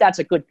think that's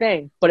a good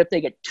thing. But if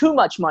they get too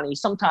much money,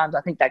 sometimes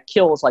I think that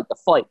kills like the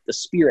fight, the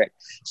spirit.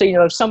 So,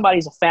 if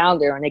somebody's a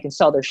founder and they can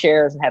sell their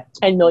shares and have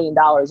 $10 million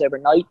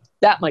overnight,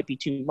 that might be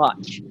too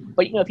much.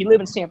 But, if you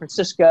live in San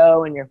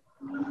Francisco and you're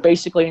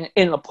basically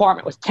in an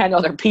apartment with 10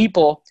 other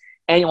people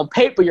and on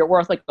paper you're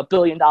worth like $1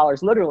 billion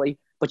literally,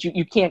 but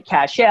you can't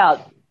cash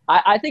out,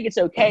 I think it's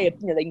okay if,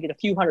 they can get a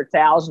few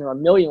 100,000 or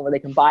 $1 million where they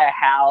can buy a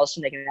house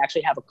and they can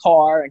actually have a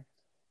car and,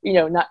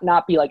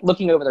 not be like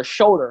looking over their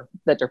shoulder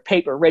that they're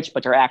paper rich,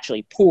 but they're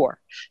actually poor.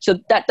 So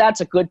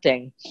that's a good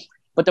thing.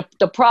 But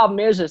the problem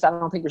is I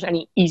don't think there's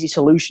any easy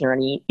solution or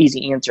any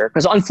easy answer.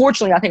 Because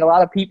unfortunately, I think a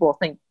lot of people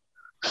think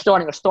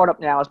starting a startup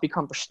now has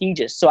become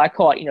prestigious. So I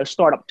call it,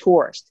 startup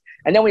tourist.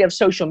 And then we have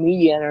social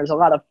media, and there's a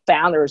lot of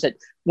founders that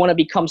want to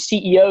become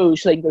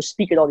CEOs so they can go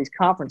speak at all these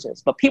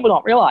conferences. But people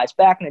don't realize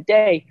back in the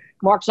day,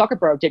 Mark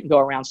Zuckerberg didn't go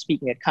around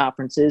speaking at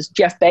conferences.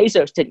 Jeff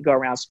Bezos didn't go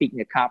around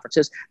speaking at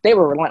conferences. They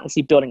were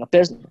relentlessly building a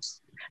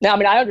business. Now,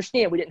 I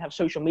understand we didn't have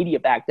social media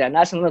back then.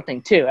 That's another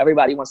thing, too.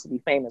 Everybody wants to be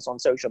famous on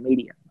social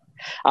media.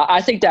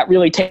 I think that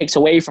really takes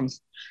away from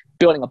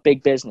building a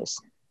big business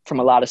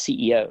from a lot of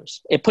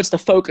CEOs. It puts the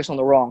focus on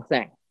the wrong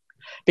thing.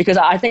 Because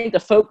I think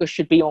the focus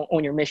should be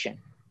on your mission.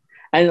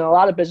 And in a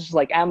lot of businesses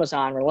like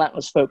Amazon,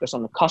 relentless focus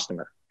on the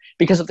customer.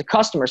 Because if the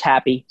customer's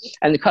happy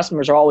and the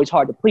customers are always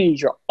hard to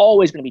please, you're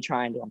always going to be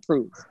trying to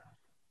improve.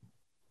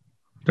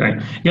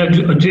 Right. Yeah,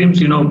 James,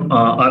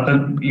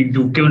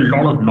 you've given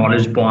a lot of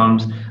knowledge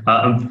bombs.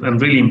 I'm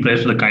really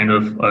impressed with the kind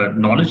of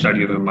knowledge that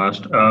you've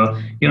amassed.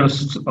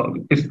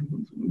 If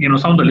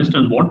some of the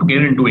listeners want to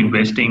get into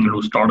investing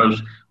into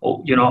startups,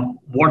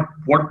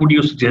 what would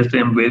you suggest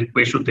them?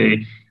 Where should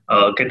they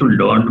get to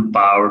learn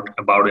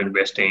about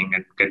investing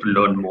and get to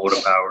learn more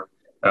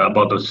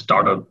about the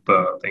startup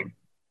thing?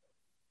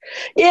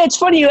 Yeah, it's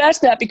funny you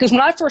asked that because when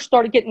I first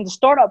started getting into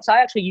startups,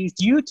 I actually used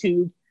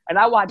YouTube and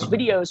I watched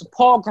videos.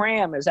 Paul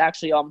Graham is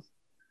actually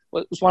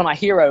was one of my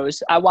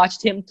heroes. I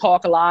watched him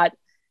talk a lot,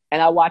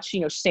 and I watched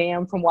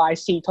Sam from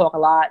YC talk a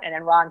lot, and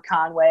then Ron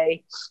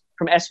Conway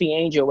from SV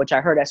Angel, which I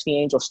heard SV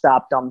Angel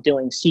stopped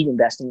doing seed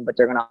investing, but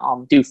they're going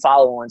to do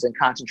follow-ons and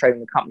concentrate on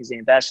the companies they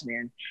invest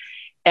in.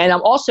 And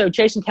also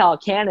Jason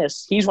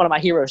Calacanis, he's one of my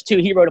heroes too.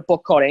 He wrote a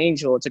book called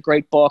Angel. It's a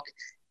great book.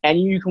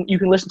 and you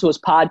can listen to his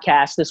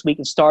podcast This Week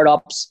in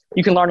Startups.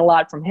 You can learn a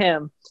lot from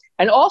him.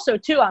 And also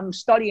too, I'm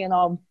studying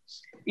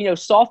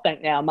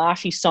SoftBank now,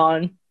 Mashi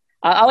Son.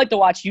 I like to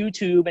watch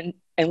YouTube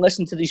and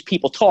listen to these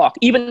people talk,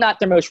 even not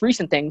their most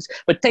recent things,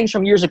 but things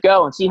from years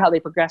ago, and see how they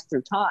progressed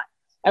through time.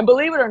 And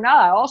believe it or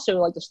not, I also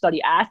like to study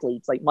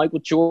athletes like Michael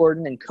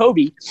Jordan and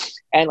Kobe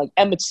and like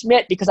Emmitt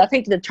Smith, because I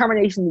think the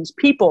determination of these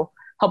people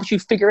helps you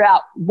figure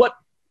out what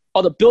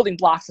are the building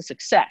blocks of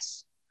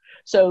success.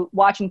 So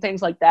watching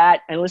things like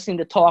that and listening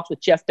to talks with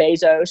Jeff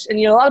Bezos, and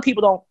a lot of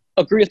people don't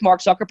agree with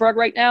Mark Zuckerberg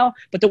right now,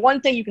 but the one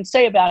thing you can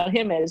say about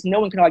him is, no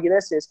one can argue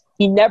this, is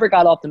he never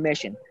got off the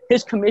mission.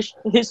 His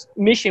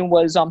mission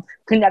was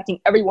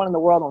connecting everyone in the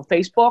world on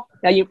Facebook.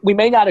 Now, we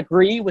may not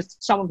agree with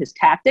some of his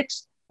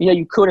tactics.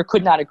 You could or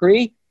could not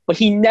agree, but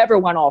he never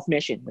went off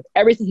mission. With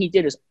everything he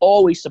did, has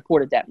always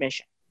supported that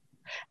mission.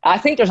 I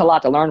think there's a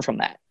lot to learn from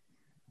that.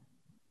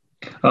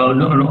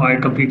 No, I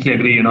completely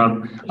agree.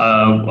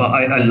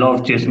 I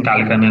love Jason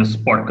Calacanis'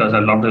 podcast. I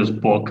loved his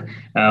book.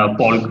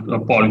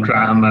 Paul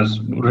Graham has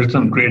written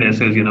some great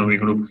essays. We're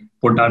going to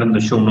put that in the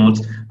show notes.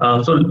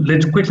 So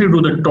let's quickly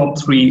do the top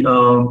three.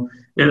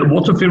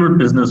 What's your favorite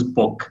business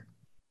book?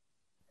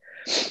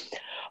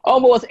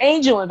 Well, with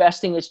angel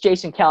investing, it's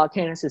Jason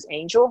Calacanis'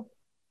 Angel.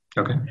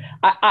 Okay.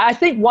 I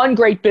think one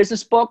great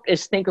business book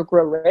is Think or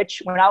Grow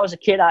Rich. When I was a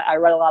kid, I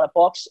read a lot of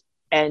books,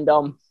 and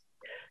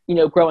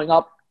growing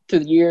up through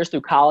the years,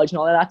 through college and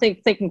all that, I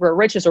think Think and Grow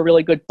Rich is a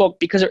really good book,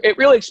 because it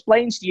really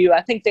explains to you.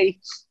 I think they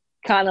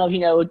kind of,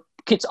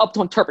 gets up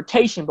to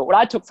interpretation, but what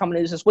I took from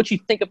it is what you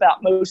think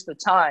about most of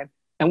the time,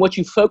 and what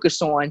you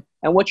focus on,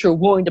 and what you're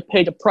willing to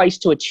pay the price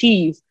to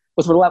achieve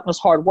with relentless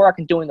hard work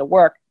and doing the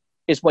work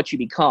is what you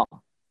become.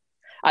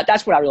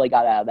 That's what I really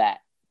got out of that.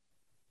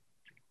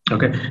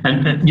 Okay.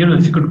 And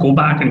if you could go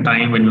back in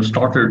time when you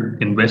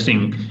started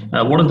investing,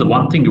 what is the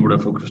one thing you would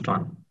have focused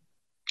on,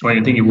 or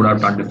anything you would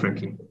have done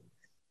differently?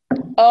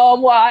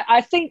 Well,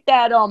 I think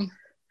that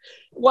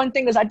one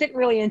thing is I didn't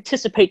really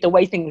anticipate the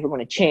way things were going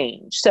to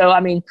change. So, I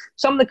mean,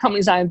 some of the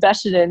companies I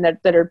invested in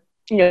that are,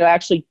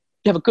 actually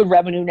have a good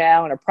revenue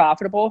now and are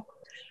profitable.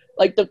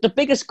 Like the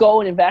biggest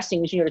goal in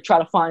investing is, to try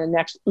to find the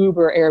next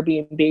Uber,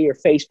 Airbnb, or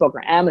Facebook,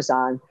 or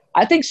Amazon.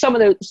 I think some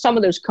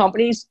of those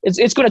companies,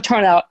 it's going to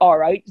turn out all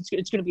right.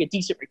 It's going to be a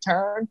decent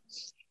return.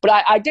 But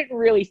I didn't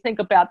really think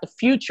about the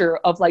future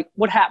of like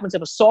what happens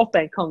if a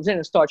SoftBank comes in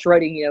and starts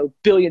writing,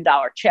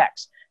 billion-dollar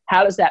checks.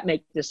 How does that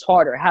make this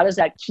harder? How does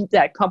that keep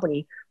that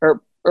company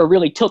or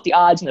really tilt the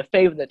odds in the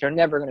favor that they're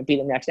never going to be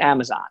the next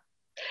Amazon?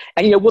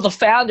 And, will the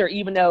founder,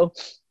 even though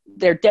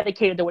they're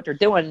dedicated to what they're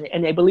doing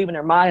and they believe in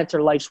their mind it's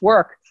their life's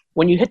work,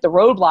 when you hit the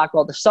roadblock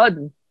all of a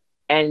sudden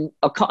and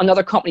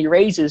another company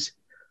raises,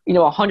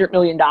 $100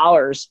 million,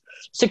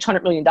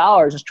 $600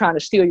 million is trying to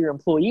steal your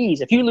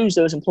employees. If you lose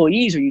those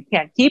employees or you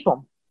can't keep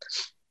them,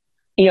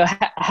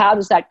 how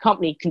does that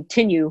company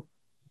continue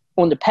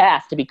on the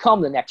path to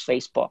become the next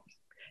Facebook?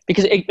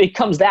 Because it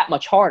becomes that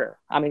much harder.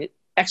 I mean,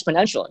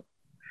 exponentially.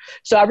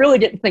 So I really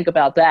didn't think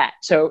about that.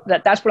 So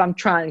that's what I'm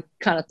trying to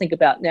kind of think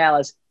about now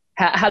is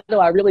how do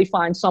I really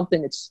find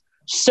something that's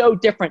so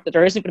different that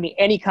there isn't going to be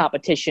any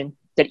competition,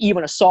 that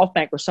even a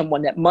SoftBank or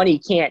someone that money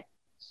can't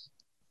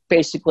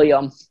basically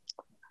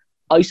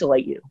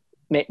isolate you,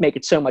 make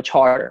it so much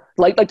harder.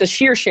 Like the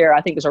share,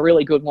 I think is a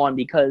really good one,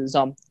 because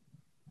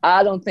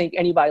I don't think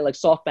anybody like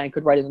SoftBank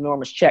could write an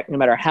enormous check no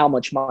matter how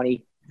much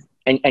money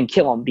and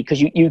kill them, because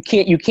you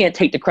can't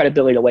take the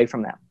credibility away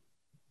from them.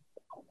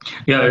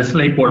 Yeah, it's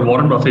like what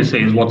Warren Buffett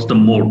says, what's the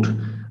moat,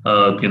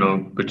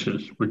 which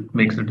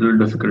makes it a little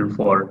difficult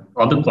for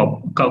other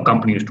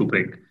companies to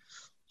break.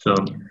 So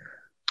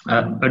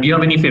do you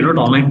have any favorite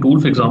online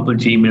tool, for example,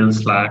 Gmail,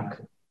 Slack?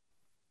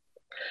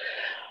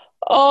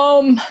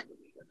 I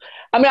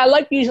mean, I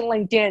like using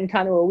LinkedIn,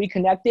 kind of where we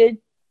connected,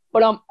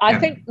 but I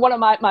think one of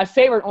my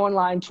favorite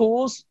online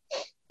tools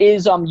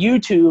is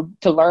YouTube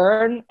to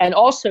learn. And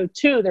also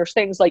too, there's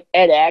things like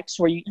edX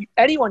where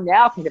anyone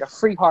now can get a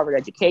free Harvard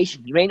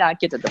education. You may not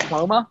get the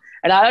diploma.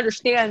 And I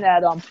understand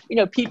that,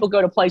 people go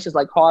to places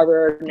like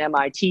Harvard and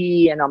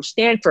MIT and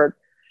Stanford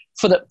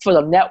for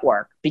the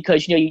network,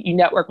 because, you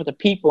network with the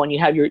people and you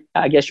have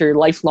your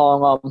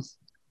lifelong,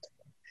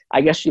 I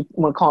guess you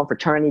want to call them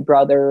fraternity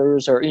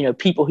brothers, or,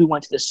 people who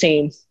went to the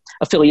same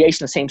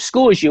affiliation, the same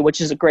school as you,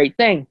 which is a great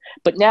thing.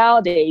 But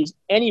nowadays,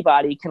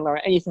 anybody can learn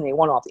anything they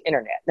want off the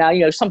internet. Now,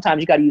 sometimes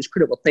you got to use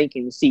critical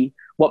thinking to see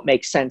what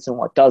makes sense and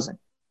what doesn't.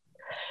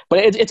 But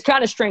it's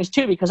kind of strange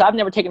too, because I've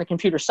never taken a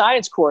computer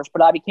science course,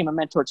 but I became a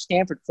mentor at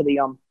Stanford for the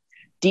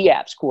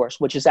DApps course,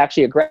 which is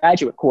actually a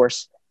graduate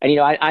course. And,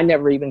 I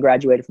never even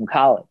graduated from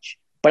college.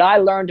 But I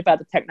learned about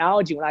the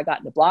technology when I got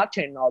into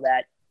blockchain and all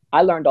that.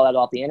 I learned all that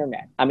off the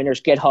internet. I mean,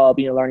 there's GitHub,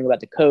 learning about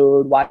the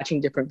code,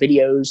 watching different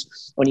videos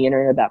on the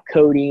internet about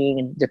coding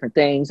and different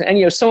things.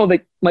 And, some of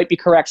it might be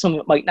correct, some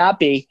of it might not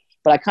be,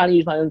 but I kind of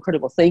use my own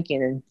critical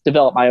thinking and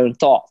develop my own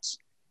thoughts.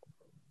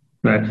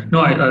 Right. No,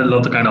 I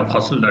love the kind of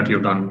hustle that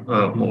you've done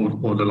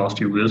over the last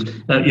few years.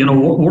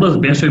 What is the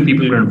best way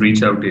people can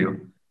reach out to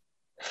you?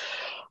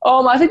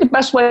 I think the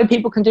best way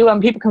people can do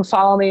it, people can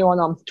follow me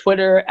on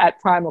Twitter at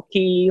Primal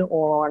Key,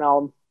 or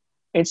on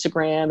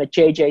Instagram at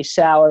JJ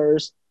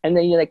Sowers, and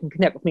then they can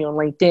connect with me on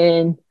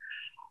LinkedIn.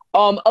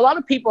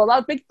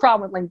 A big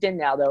problem with LinkedIn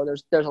now, though.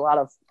 There's a lot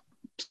of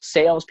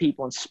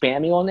salespeople and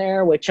spamming on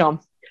there, which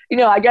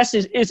I guess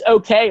is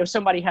okay if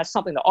somebody has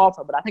something to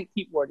offer, but I think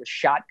people are just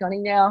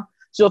shotgunning now.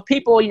 So if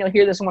people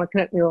hear this and want to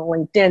connect me on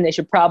LinkedIn, they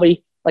should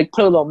probably put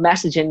a little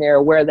message in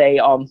there where they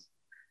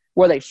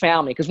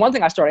found me. Because one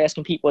thing I started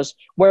asking people is,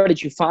 where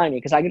did you find me?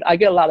 Because I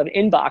get a lot of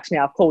inbox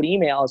now, cold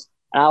emails,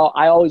 and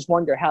I always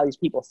wonder how these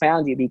people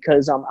found you,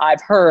 because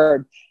I've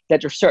heard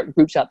that there's certain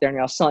groups out there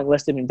now selling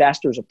lists of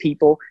investors or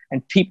people,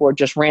 and people are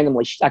just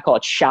randomly, I call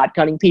it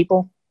shotgunning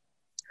people.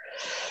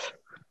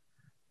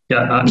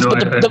 Yeah,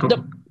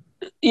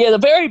 the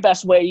very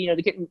best way,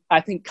 to get,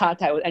 I think,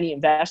 contact with any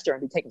investor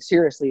and be taken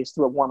seriously is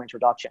through a warm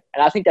introduction.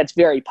 And I think that's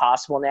very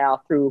possible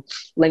now through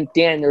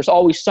LinkedIn. There's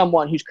always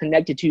someone who's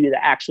connected to you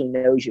that actually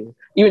knows you,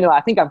 even though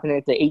I think I'm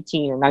connected to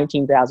 18 or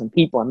 19,000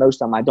 people, and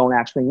most of them I don't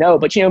actually know.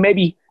 But,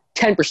 maybe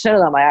 10% of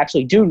them I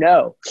actually do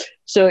know.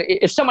 So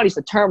if somebody's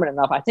determined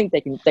enough, I think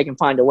they can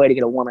find a way to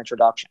get a warm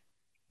introduction.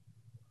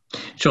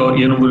 Sure,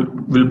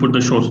 we'll put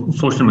the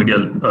social media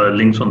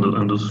links on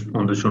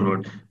the show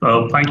note.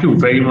 Thank you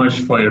very much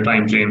for your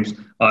time, James.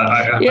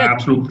 I had an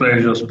absolute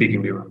pleasure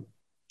speaking to you.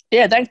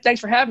 Yeah, thanks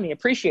for having me.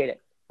 Appreciate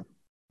it.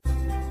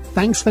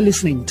 Thanks for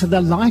listening to the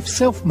Life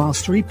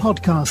Self-Mastery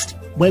Podcast,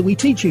 where we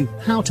teach you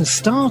how to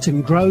start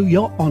and grow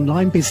your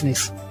online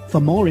business. For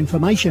more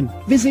information,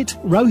 visit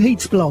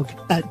Rohit's blog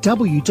at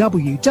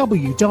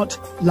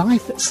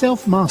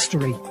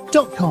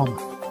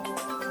www.lifeselfmastery.com.